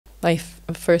My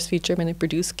first feature میں نے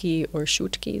produce کی اور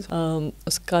شوٹ کی.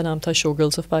 اس کا نام تھا شو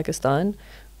گرلز آف پاکستان.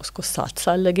 اس کو 7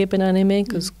 سال لگے بنانے میں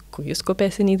because کوئی اس کو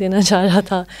پیسے نہیں دینا چاہ رہا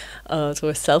تھا.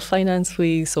 سو سیلف فائنانس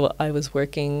ہوئی. سو I was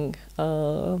working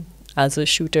as a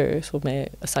shooter. سو میں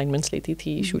اسائنمنٹس لیتی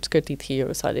تھی, شوٹس کرتی تھی,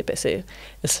 اور سارے پیسے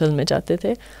اس فلم میں جاتے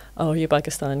تھے. اور یہ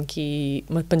پاکستان کی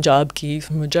پنجاب کی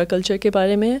مجرا کلچر کے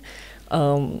بارے میں.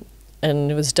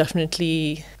 And it was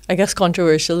definitely I guess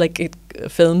controversial like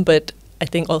film, but I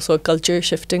think also culture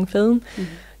shifting film.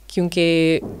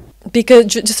 کیونکہ بیکاز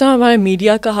جس طرح ہمارے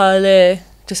میڈیا کا حال ہے,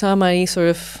 جس طرح ہماری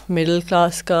صرف مڈل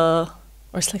کلاس کا,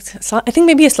 اور آئی تھنک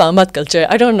مے بی اسلام آباد کلچر,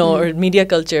 آئی ڈونٹ نو, اور میڈیا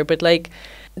کلچر, بٹ لائک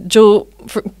جو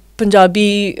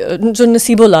پنجابی جو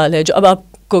نصیب و لال ہے, جو اب آپ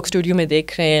کوک اسٹوڈیو میں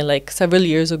دیکھ رہے ہیں, like several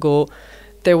years ago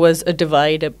there was a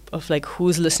divide of like who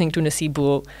is listening to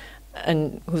Naseebo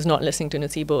and who is not listening to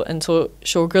Naseebo. And so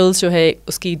show girls جو ہے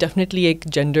اس کی ڈیفینیٹلی ایک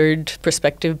جینڈرڈ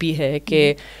پرسپیکٹیو بھی ہے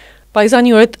کہ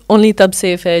پاکستانی عورت اونلی تب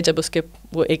سیف ہے جب اس کے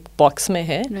وہ ایک باکس میں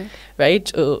ہے, رائٹ,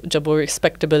 جب وہ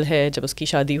رسپیکٹیبل ہے, جب اس کی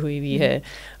شادی ہوئی ہوئی ہے,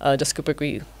 جس کے اوپر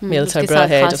کوئی میل سربراہ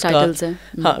ہے, جس کا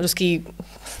ہاں اس کی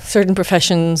سرٹن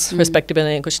پروفیشنز رسپیکٹیبل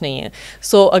ہیں, کچھ نہیں ہے.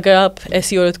 سو اگر آپ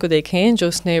ایسی عورت کو دیکھیں جو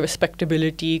اس نے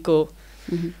رسپیکٹیبلٹی کو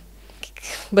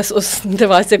بس اس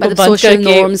دروازے کو بند کر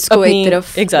کے اپنی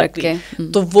ایگزیکٹلی,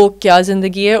 تو وہ کیا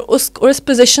زندگی ہے اس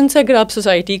پوزیشن سے. اگر آپ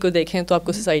سوسائٹی کو دیکھیں تو آپ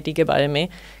کو سوسائٹی کے بارے میں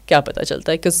کیا پتہ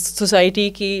چلتا ہے, کہ سوسائٹی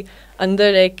کی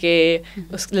اندر ہے کہ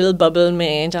اس لٹل ببل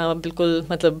میں جہاں بالکل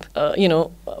مطلب یو نو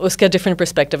اس کا ڈفرینٹ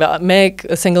پرسپیکٹیو ہے. میں ایک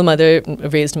سنگل مدر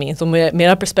ریزڈ می, تو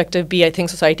میرا پرسپیکٹیو بھی آئی تھنک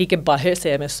سوسائٹی کے باہر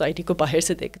سے ہے, میں سوسائٹی کو باہر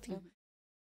سے دیکھتی ہوں.